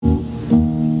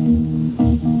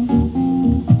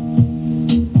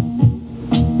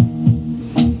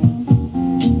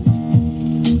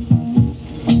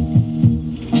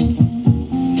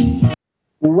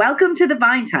Welcome to the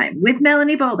Vine Time with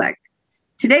Melanie Bolduc.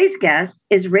 Today's guest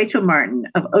is Rachael Martin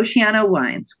of Oceano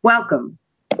Wines. Welcome.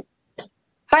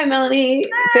 Hi, Melanie.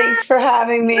 Thanks for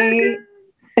having me.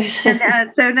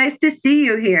 And so nice to see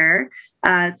you here.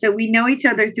 So we know each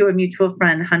other through a mutual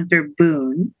friend, Hunter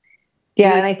Boone.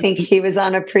 Yeah, and I think he was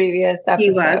on a previous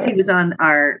episode. He was on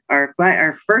our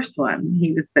first one.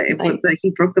 He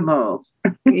broke the mold.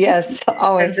 Yes,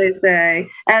 always. As they say,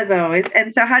 as always.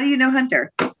 And so how do you know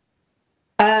Hunter?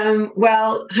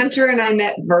 Well, Hunter and I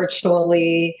met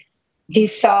virtually. He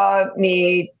saw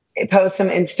me post some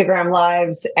Instagram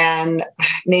lives, and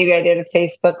maybe I did a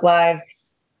Facebook live.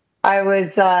 I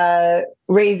was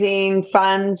raising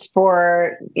funds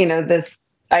for, this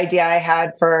idea I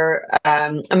had for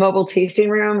a mobile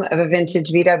tasting room of a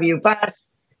vintage VW bus.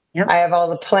 Yep. I have all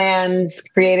the plans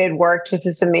created, worked with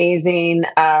this amazing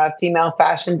female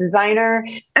fashion designer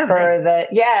for the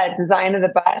design of the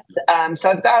bus. So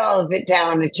I've got all of it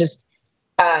down. It just,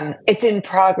 it's in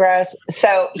progress.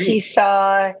 So he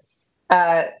saw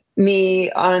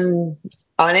me on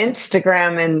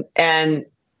Instagram and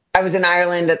I was in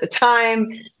Ireland at the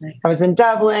time. I was in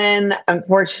Dublin.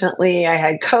 Unfortunately, I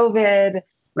had COVID.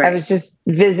 Right. I was just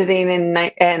visiting in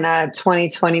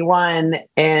 2021.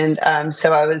 And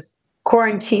so I was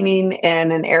quarantining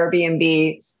in an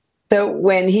Airbnb. So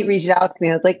when he reached out to me,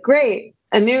 I was like, great,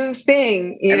 a new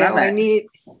thing. I need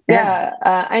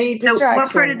distraction. So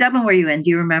what part of Dublin were you in? Do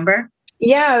you remember?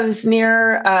 Yeah, I was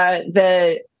near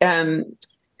the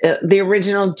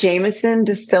original Jameson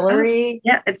distillery.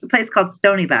 Yeah, it's a place called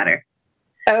Stony Batter.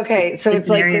 Okay, so it's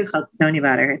like this called Stony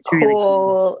Batter. It's cool, really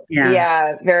cool.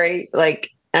 Yeah, very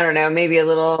I don't know, maybe a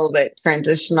little bit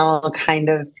transitional kind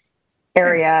of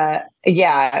area.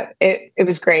 Yeah, it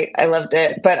was great. I loved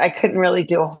it, but I couldn't really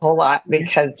do a whole lot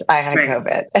because I had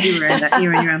COVID. You were in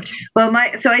your own. Well,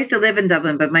 so I used to live in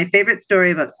Dublin, but my favorite story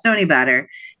about Stony Batter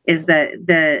is that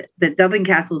the Dublin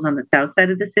Castle is on the south side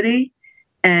of the city,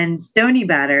 and Stony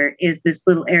Batter is this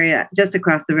little area just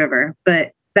across the river.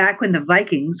 But back when the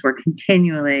Vikings were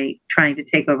continually trying to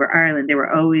take over Ireland, they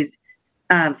were always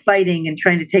fighting and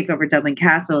trying to take over Dublin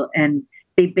Castle, and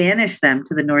they banished them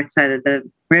to the north side of the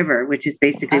river, which is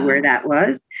basically where that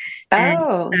was.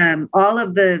 And all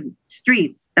of the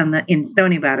streets in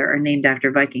Stony Batter are named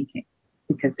after Viking kings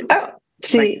because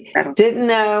didn't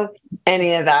know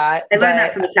any of that. I learned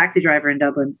that from a taxi driver in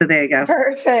Dublin. So there you go.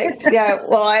 Perfect. Yeah.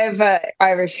 Well, I have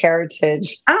Irish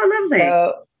heritage. Oh, lovely.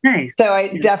 So, nice. So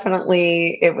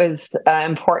it was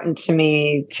important to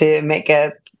me to make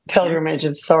a pilgrimage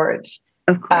of sorts.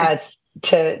 Of course.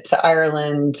 To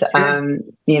Ireland,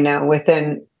 sure.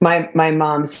 Within my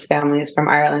mom's family is from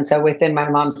Ireland. So within my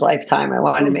mom's lifetime, I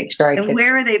wanted to make sure I could. And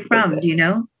where are they from? Visit. Do you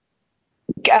know?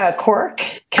 Cork,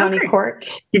 County Cork.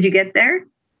 Did you get there?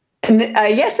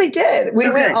 Yes, I did. We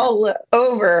went all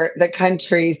over the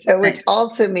country. So which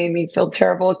also made me feel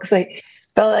terrible because I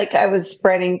felt like I was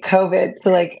spreading COVID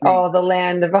to all the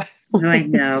land of I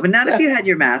know, but not if you had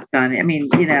your mask on. I mean,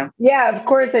 Yeah, of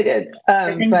course I did.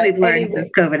 The things we've learned since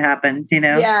COVID happened,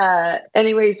 Yeah.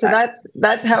 Anyway, so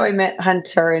that's how I met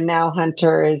Hunter, and now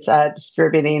Hunter is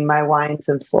distributing my wines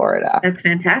in Florida. That's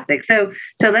fantastic. So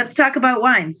let's talk about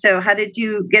wine. So how did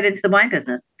you get into the wine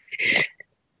business?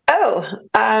 Well,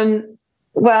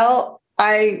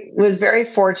 I was very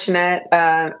fortunate.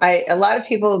 A lot of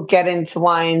people get into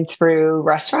wine through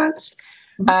restaurants.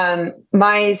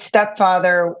 My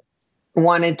stepfather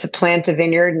wanted to plant a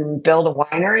vineyard and build a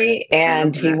winery,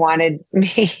 and he wanted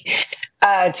me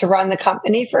to run the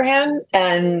company for him.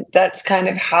 And that's kind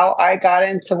of how I got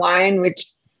into wine, which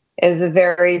is a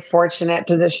very fortunate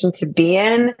position to be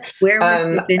in. Where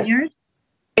was the vineyard?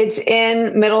 It's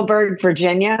in Middleburg,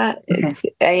 Virginia.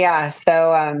 Okay.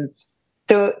 So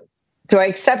I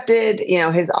accepted,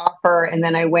 his offer, and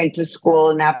then I went to school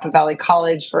in Napa Valley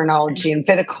College for enology and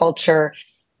viticulture.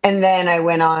 And then I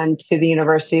went on to the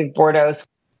University of Bordeaux.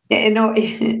 In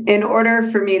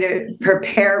order for me to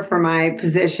prepare for my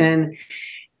position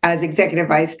as executive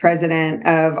vice president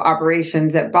of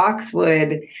operations at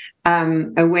Boxwood,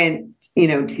 I went,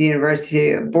 to the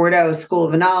University of Bordeaux School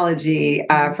of Enology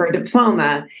for a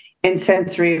diploma in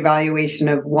sensory evaluation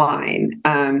of wine,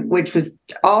 which was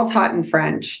all taught in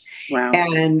French. Wow.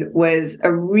 And was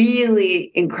a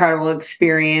really incredible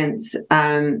experience,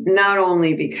 not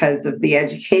only because of the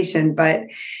education, but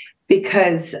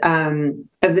because of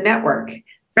the network.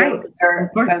 Right. So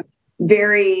there are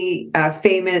very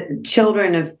famous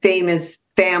children of famous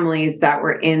families that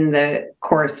were in the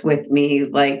course with me,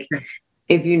 like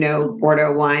if you know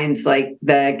Bordeaux wines, like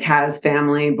the Caz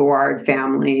family, Board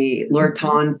family,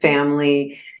 Lurton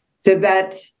family. So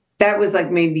that was like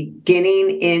maybe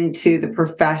getting into the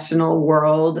professional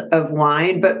world of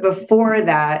wine. But before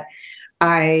that,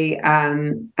 I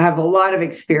have a lot of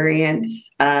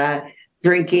experience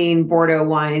drinking Bordeaux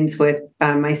wines with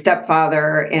my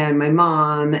stepfather and my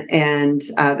mom and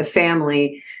the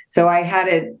family. So I had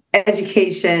an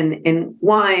education in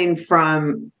wine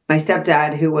from my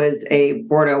stepdad, who was a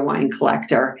Bordeaux wine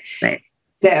collector. Right.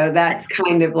 So that's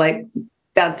kind of like,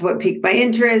 that's what piqued my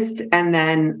interest. And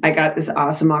then I got this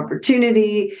awesome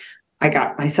opportunity. I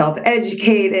got myself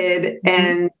educated.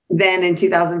 And then in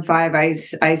 2005,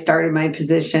 I started my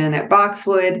position at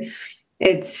Boxwood.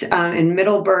 It's in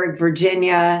Middleburg,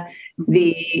 Virginia.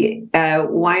 The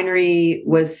winery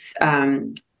was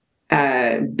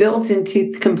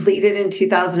completed in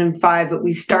 2005, but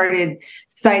we started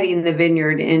siting the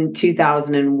vineyard in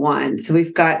 2001. So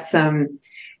we've got some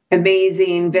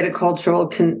amazing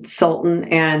viticultural consultant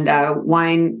and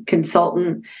wine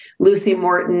consultant. Lucy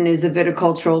Morton is a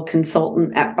viticultural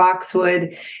consultant at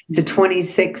Boxwood. It's a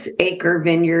 26-acre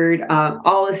vineyard,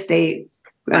 all estate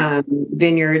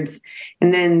vineyards.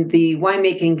 And then the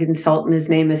winemaking consultant, his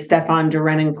name is Stefan de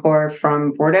Renoncourt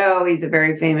from Bordeaux. He's a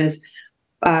very famous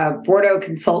Bordeaux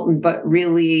consultant, but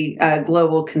really a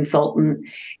global consultant.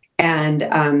 And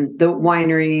the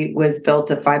winery was built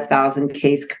a 5,000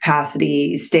 case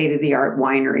capacity, state-of-the-art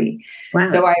winery. Wow,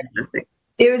 so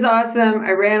it was awesome.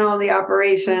 I ran all the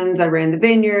operations. I ran the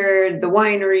vineyard, the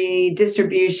winery,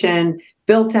 distribution,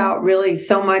 built out really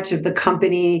so much of the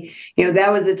company. You know,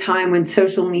 that was a time when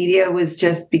social media was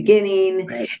just beginning.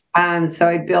 Right. So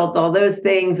I built all those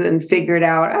things and figured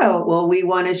out, oh, well, we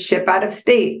want to ship out of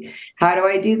state. How do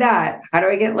I do that? How do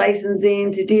I get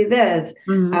licensing to do this?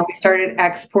 We started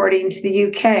exporting to the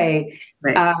UK,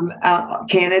 right.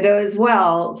 Canada as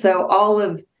well. So all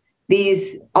of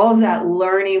that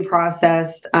learning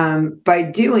process by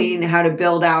doing how to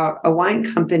build out a wine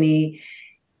company,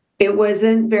 it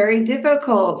wasn't very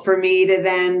difficult for me to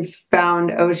then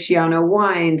found Oceano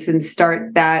Wines and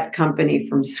start that company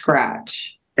from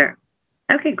scratch. Sure.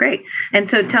 Okay, great. And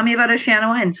so tell me about Oceano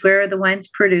Wines. Where are the wines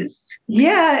produced?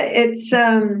 Yeah, it's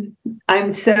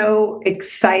I'm so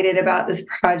excited about this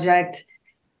project.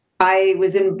 I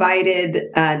was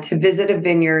invited to visit a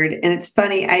vineyard, and it's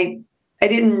funny, I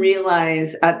didn't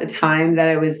realize at the time that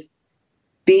I was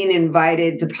being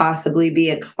invited to possibly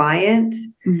be a client.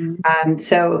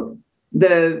 So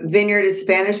the vineyard is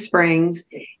Spanish Springs.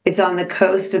 It's on the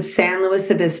coast of San Luis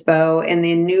Obispo in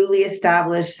the newly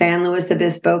established San Luis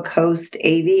Obispo Coast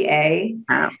AVA.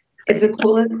 Wow. It's the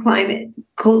coolest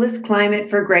climate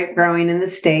for grape growing in the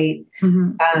state.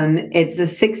 It's a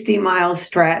 60-mile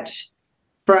stretch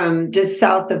from just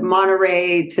south of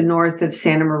Monterey to north of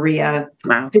Santa Maria,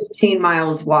 15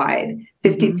 miles wide,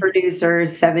 50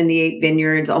 producers, 78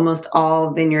 vineyards. Almost all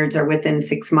vineyards are within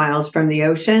 6 miles from the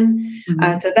ocean.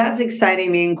 So that's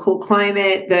exciting, being cool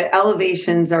climate. The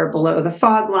elevations are below the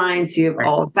fog line, so you have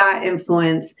all of that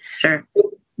influence. Sure.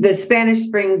 The Spanish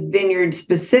Springs vineyard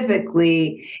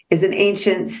specifically is an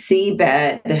ancient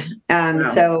seabed.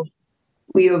 So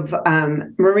we have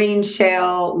marine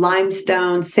shale,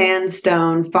 limestone,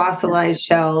 sandstone, fossilized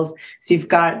shells. So you've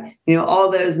got, all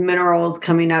those minerals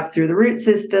coming up through the root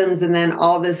systems, and then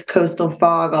all this coastal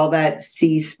fog, all that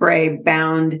sea spray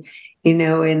bound, in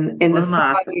the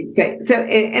fog. So,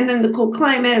 and then the cool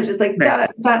climate, it was just like,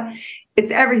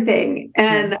 it's everything.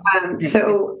 And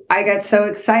so I got so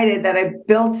excited that I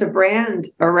built a brand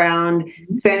around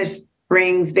Spanish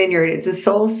Springs Vineyard. It's a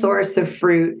sole source of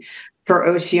fruit for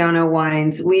Oceano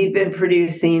Wines. We've been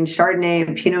producing Chardonnay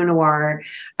and Pinot Noir.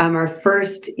 Our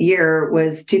first year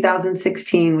was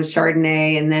 2016 with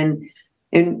Chardonnay, and then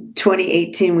in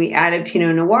 2018 we added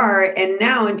Pinot Noir, and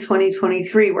now in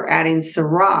 2023 we're adding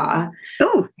Syrah.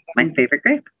 Oh, my favorite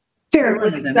grape. Sure, I'm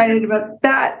really excited about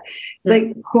that. It's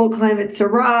like cool climate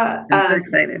Syrah. I'm so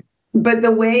excited. But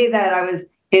the way that I was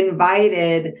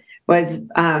invited was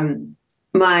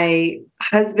my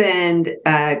husband,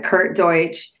 Kurt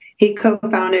Deutsch. He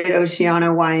co-founded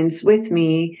Oceano Wines with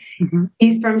me.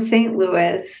 He's from St.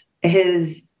 Louis.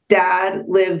 His dad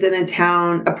lives in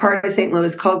a part of St.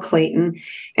 Louis called Clayton.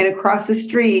 And across the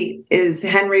street is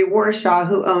Henry Warshaw,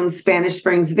 who owns Spanish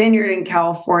Springs Vineyard in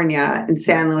California in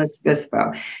San Luis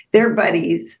Obispo. They're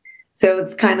buddies. So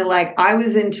it's kind of like I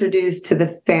was introduced to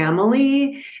the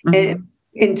family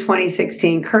in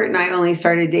 2016. Kurt and I only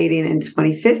started dating in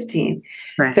 2015.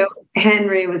 Right. So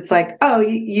Henry was like, oh,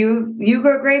 you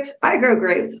grow grapes? I grow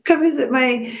grapes. Come visit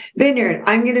my vineyard.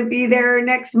 I'm going to be there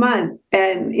next month.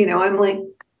 And, I'm like,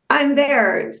 I'm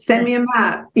there. Send me a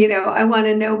map. I want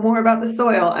to know more about the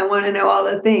soil. I want to know all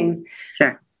the things.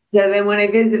 Sure. So then when I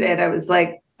visited, I was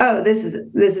like, oh, this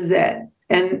is it.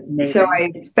 And so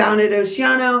I founded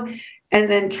Oceano and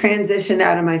then transitioned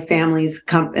out of my family's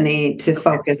company to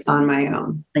focus on my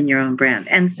own. And your own brand.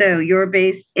 And so you're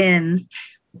based in?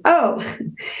 Oh,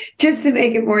 just to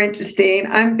make it more interesting,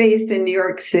 I'm based in New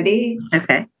York City.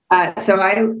 Okay.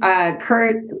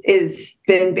 Kurt has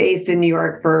been based in New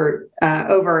York for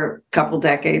over a couple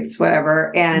decades,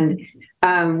 whatever. And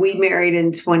we married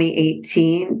in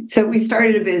 2018. So we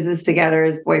started a business together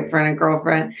as boyfriend and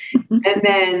girlfriend, and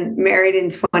then married in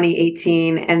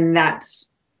 2018. And that's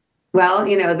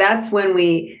when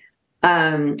we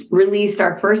released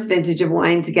our first vintage of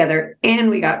wine together, and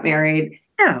we got married.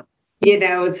 Oh.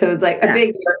 So it's like a big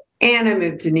year. And I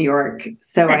moved to New York.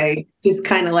 So I just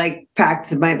kind of like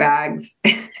packed my bags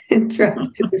and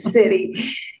drove to the city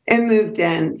and moved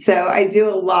in. So I do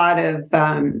a lot of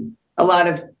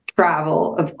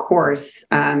travel, of course,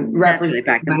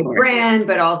 representing my brand,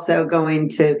 but also going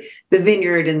to the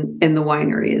vineyard and the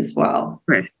winery as well.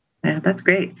 Of course. Yeah, that's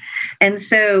great. And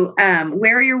so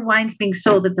where are your wines being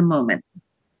sold at the moment?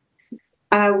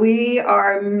 We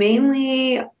are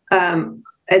mainly,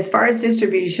 as far as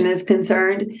distribution is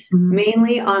concerned,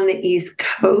 mainly on the East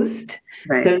Coast.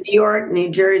 Right. So New York, New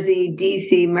Jersey,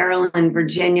 DC, Maryland,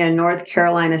 Virginia, North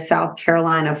Carolina, South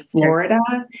Carolina, Florida.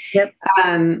 Yep.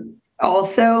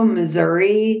 Also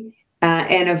Missouri,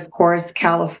 and of course,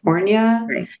 California.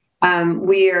 Right.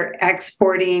 We are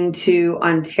exporting to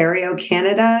Ontario,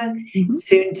 Canada,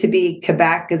 soon to be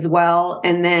Quebec as well.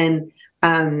 And then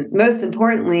most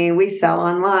importantly, we sell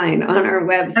online on our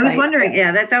website. I was wondering,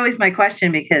 that's always my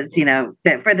question, because,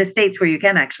 that for the states where you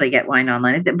can actually get wine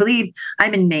online, I believe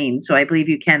I'm in Maine, so I believe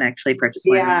you can actually purchase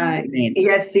wine in Maine.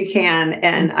 Yes, you can.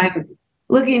 And I'm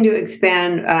looking to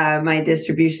expand my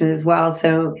distribution as well.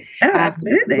 So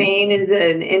Maine is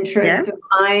an interest of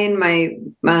mine. My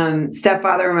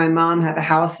stepfather and my mom have a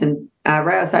house in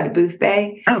right outside of Booth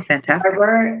Bay. Oh, fantastic!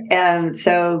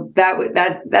 So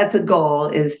that's a goal,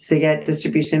 is to get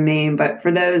distribution in Maine. But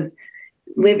for those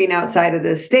living outside of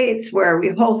the states where we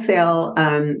wholesale,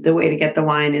 the way to get the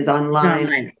wine is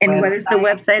online. And what is the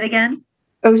website again?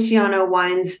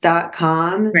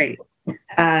 OceanoWines.com. Great.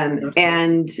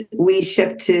 And we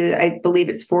ship to, I believe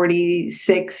it's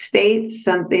 46 states,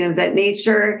 something of that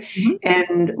nature.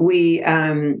 And we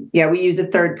use a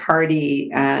third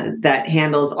party that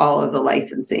handles all of the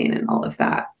licensing and all of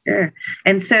that. Sure.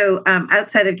 And so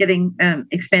outside of getting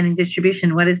expanding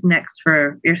distribution, what is next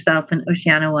for yourself and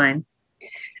Oceano Wines?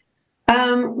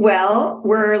 Well,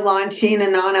 we're launching a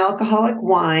non-alcoholic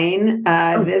wine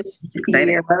this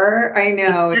year. I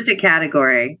know. It's such a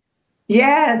category.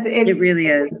 Yes, it really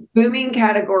is a booming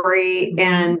category,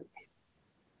 and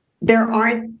there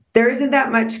isn't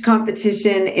that much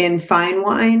competition in fine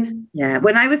wine. Yeah,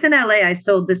 when I was in LA, I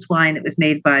sold this wine. It was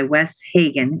made by Wes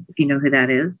Hagen, if you know who that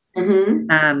is.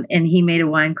 And he made a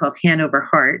wine called Hanover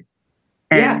Heart,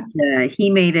 and he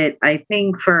made it, I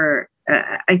think, for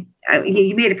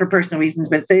he made it for personal reasons,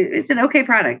 but it's an okay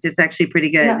product. It's actually pretty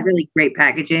good. Yeah. Really great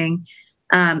packaging.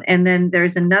 And then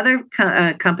there's another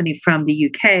company from the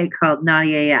UK called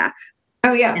Naughty AF.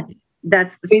 Oh, yeah. And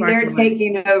that's they're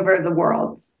taking over the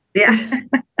world. Yeah.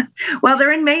 Well,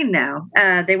 they're in Maine now.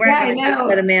 They weren't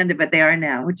at Amanda, but they are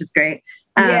now, which is great.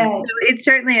 So it's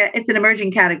certainly it's an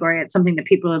emerging category. It's something that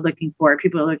people are looking for.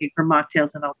 People are looking for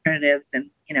mocktails and alternatives and,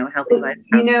 healthy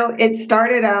lifestyle. It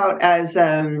started out as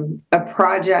a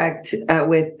project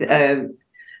with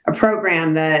a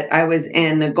program that I was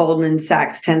in, the Goldman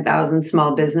Sachs 10,000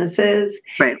 Small Businesses.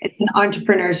 Right. It's an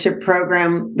entrepreneurship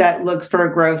program that looks for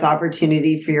a growth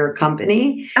opportunity for your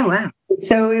company. Oh, wow.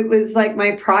 So it was like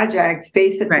my project,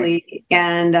 basically.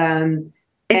 Right.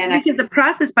 And because the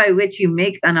process by which you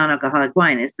make a non-alcoholic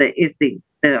wine is the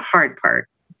hard part.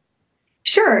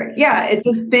 Sure. Yeah. It's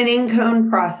a spinning cone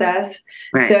process.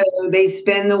 Right. So they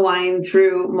spin the wine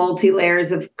through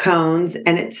multi-layers of cones,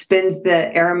 and it spins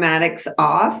the aromatics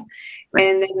off,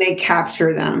 and then they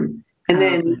capture them. And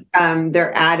then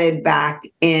they're added back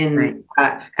in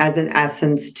as an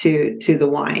essence to the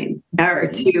wine, or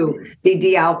to the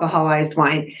de-alcoholized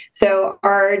wine. So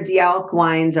our de-alc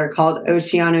wines are called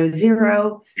Oceano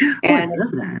Zero. And I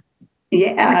love that.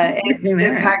 Yeah, and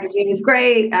the packaging is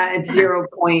great. It's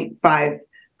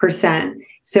 0.5%.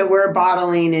 So we're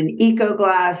bottling in eco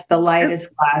glass, the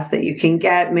lightest glass that you can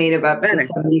get, made of up to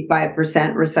 75%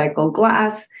 recycled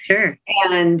glass. Sure.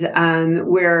 And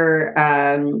we're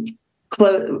our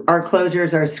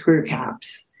closures are screw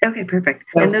caps. Okay, perfect.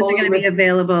 So And those are going to be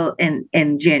available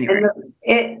in January.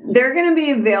 They're going to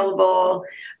be available.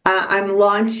 I'm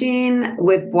launching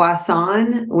with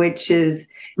Boisson, which is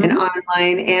an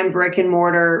online and brick and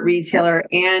mortar retailer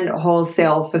and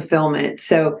wholesale fulfillment.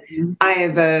 So I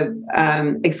have a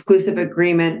exclusive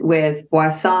agreement with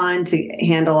Boisson to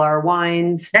handle our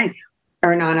wines, Nice.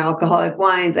 our non-alcoholic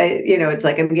wines. It's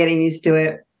like I'm getting used to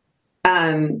it.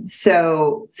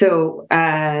 So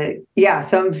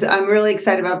I'm really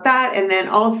excited about that. And then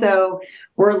also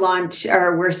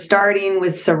we're starting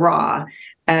with Syrah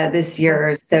this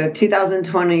year. So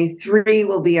 2023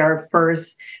 will be our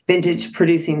first vintage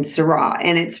producing Syrah,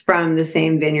 and it's from the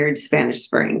same vineyard, Spanish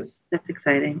Springs. That's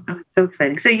exciting. Oh, it's so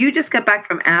exciting. So you just got back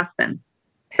from Aspen,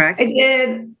 correct? I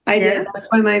did. That's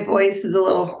why my voice is a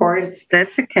little hoarse.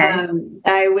 That's okay.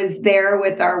 I was there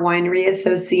with our winery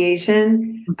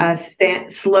association,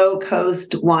 Slow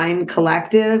Coast Wine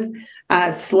Collective.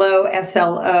 SLO,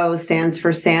 SLO, stands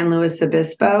for San Luis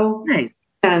Obispo. Nice.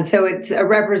 So it's a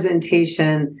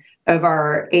representation of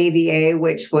our AVA,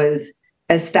 which was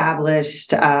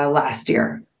established last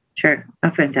year. Sure.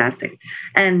 Oh, fantastic.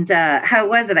 And how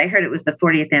was it? I heard it was the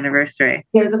 40th anniversary.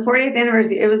 It was the 40th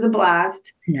anniversary. It was a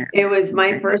blast. Yeah. It was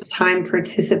my first time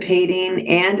participating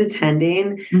and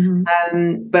attending.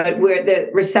 But the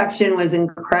reception was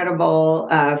incredible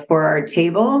for our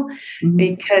table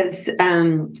because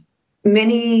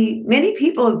many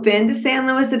people have been to San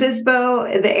Luis Obispo,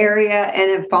 the area, and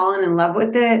have fallen in love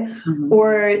with it,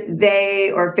 or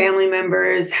they or family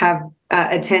members have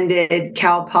attended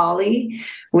Cal Poly,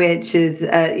 which is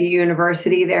a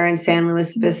university there in San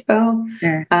Luis Obispo.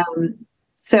 Sure.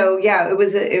 So yeah, it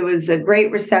was a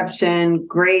great reception,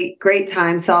 great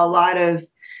time. Saw a lot of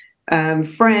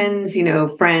friends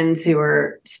who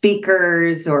are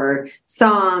speakers or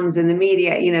somms in the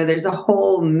media. There's a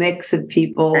whole mix of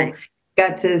people. Nice.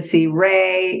 Got to see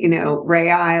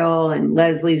Rachael and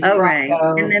Leslie's. Right.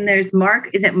 And then there's Mark.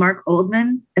 Is it Mark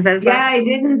Oldman? Is that his name? I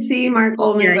didn't see Mark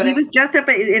Oldman. Yeah, but he was dressed up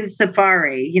in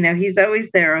safari. He's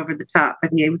always there over the top,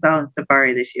 but he was all in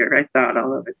safari this year. I saw it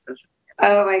all over social media.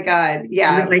 Oh my God.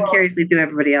 Yeah. Vicariously through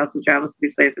everybody else who travels to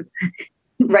these places.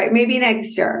 Right. Maybe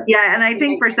next year. Yeah. And I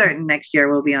think for certain next year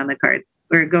we'll be on the cards.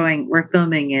 We're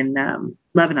filming in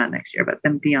Lebanon next year, but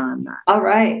then beyond that. All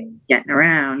right. Getting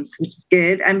around, which is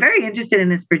good. I'm very interested in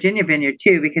this Virginia vineyard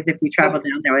too, because if we travel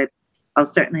down there, I'll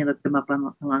certainly look them up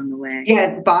along the way.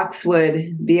 Yeah.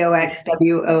 Boxwood,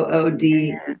 Boxwood.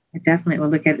 Yeah, I definitely will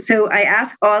look at it. So I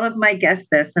ask all of my guests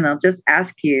this, and I'll just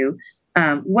ask you,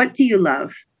 what do you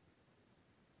love?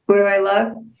 What do I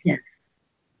love? Yeah.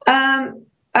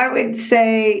 I would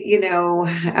say,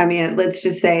 let's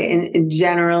just say in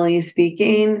generally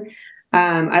speaking,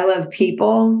 I love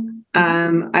people.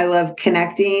 I love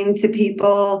connecting to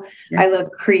people. Yeah. I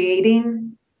love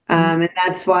creating. And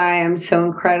that's why I'm so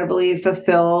incredibly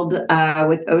fulfilled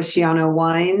with Oceano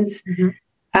Wines.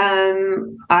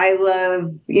 I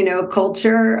love,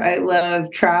 culture. I love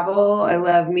travel. I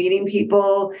love meeting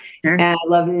people. Sure. And I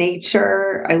love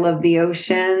nature. I love the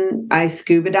ocean. I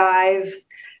scuba dive.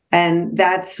 And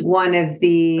that's one of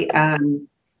the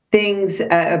things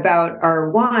about our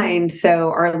wine.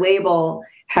 So our label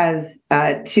has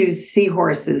 2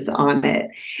 seahorses on it.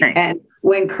 Nice. And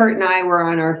when Kurt and I were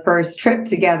on our first trip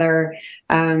together,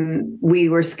 we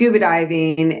were scuba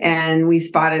diving and we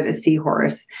spotted a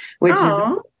seahorse, which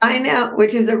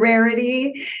is a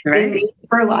rarity. Right. They mate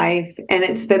for life, and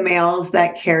it's the males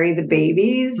that carry the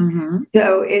babies.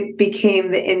 So it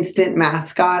became the instant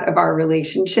mascot of our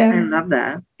relationship. I love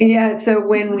that. Yeah. So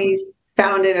when we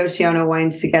founded Oceano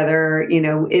Wines together,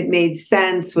 it made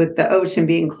sense with the ocean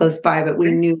being close by, but we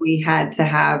knew we had to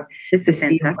have the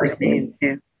seahorses.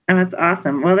 Oh, that's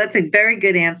awesome. Well, that's a very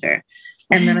good answer.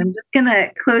 And then I'm just going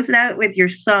to close it out with your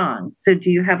song. So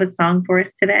do you have a song for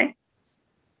us today?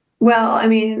 Well,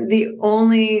 the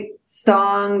only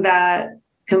song that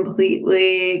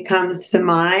completely comes to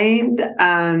mind,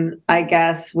 I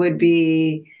guess, would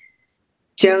be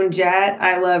Joan Jett,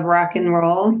 I Love Rock and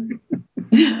Roll.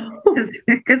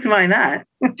 Because why not?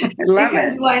 I love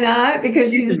it. Why not?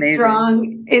 Because she's a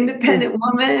strong, independent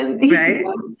woman. Right.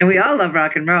 And we all love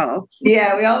rock and roll.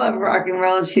 Yeah, we all love rock and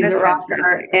roll. She's a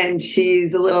rocker, and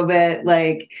she's a little bit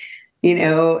like,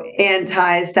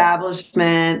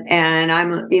 anti-establishment. And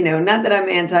I'm, not that I'm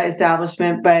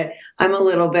anti-establishment, but I'm a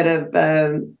little bit of,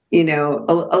 a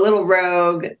little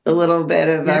rogue, a little bit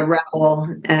of a rebel.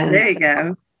 And there you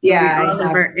go. Yeah. We all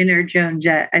have our inner Joan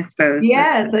Jett, I suppose.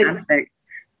 Yes.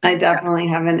 I definitely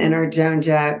have an inner Joan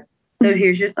Jett. So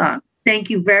here's your song. Thank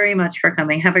you very much for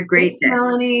coming. Have a great day.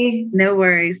 Melanie. No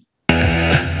worries.